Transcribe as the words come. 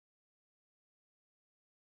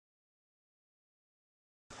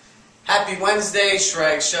Happy Wednesday,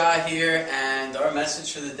 Chirag Shah here, and our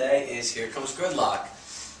message for the day is here comes GridLock.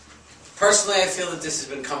 Personally, I feel that this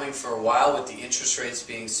has been coming for a while with the interest rates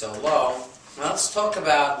being so low. Now let's talk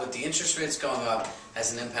about what the interest rates going up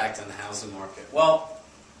has an impact on the housing market. Well,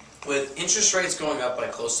 with interest rates going up by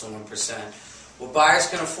close to 1%, what buyers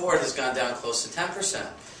can afford has gone down close to 10%.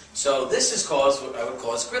 So this has caused what I would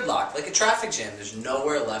call gridlock, like a traffic jam. There's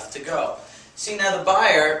nowhere left to go. See, now the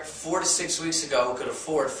buyer 4 to 6 weeks ago who could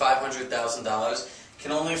afford $500,000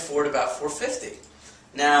 can only afford about $450,000.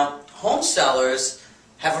 Now, home sellers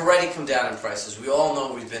have already come down in prices. We all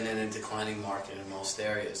know we've been in a declining market in most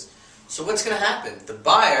areas. So what's going to happen? The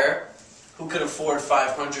buyer who could afford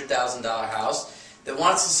 $500,000 house that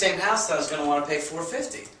wants the same house now is going to want to pay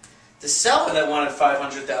 $450,000. The seller that wanted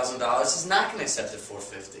 $500,000 is not going to accept the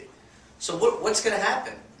 $450,000. So what's going to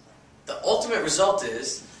happen? The ultimate result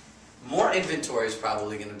is more inventory is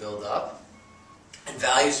probably going to build up, and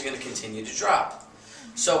values are going to continue to drop.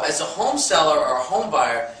 So as a home seller or a home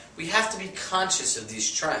buyer, we have to be conscious of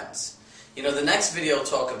these trends. You know, the next video will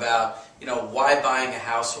talk about, why buying a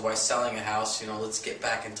house or why selling a house. Let's get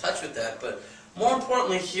back in touch with that. But more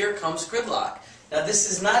importantly, here comes GridLock. Now, this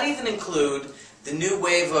does not even include the new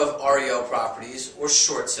wave of REO properties or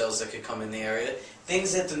short sales that could come in the area,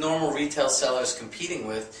 things that the normal retail seller is competing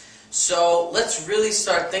with. So let's really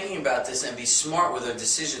start thinking about this and be smart with our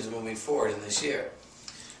decisions moving forward in this year.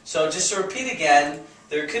 So just to repeat again,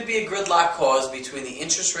 there could be a gridlock caused between the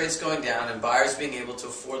interest rates going down and buyers being able to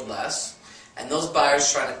afford less, and those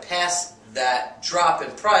buyers trying to pass that drop in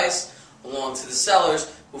price along to the sellers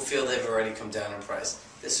who feel they've already come down in price.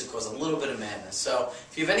 This would cause a little bit of madness. So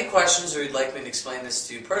if you have any questions or you'd like me to explain this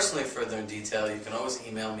to you personally further in detail, you can always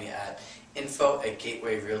email me at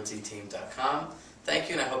info@gatewayrealtyteam.com. Thank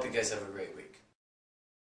you, and I hope you guys have a great week.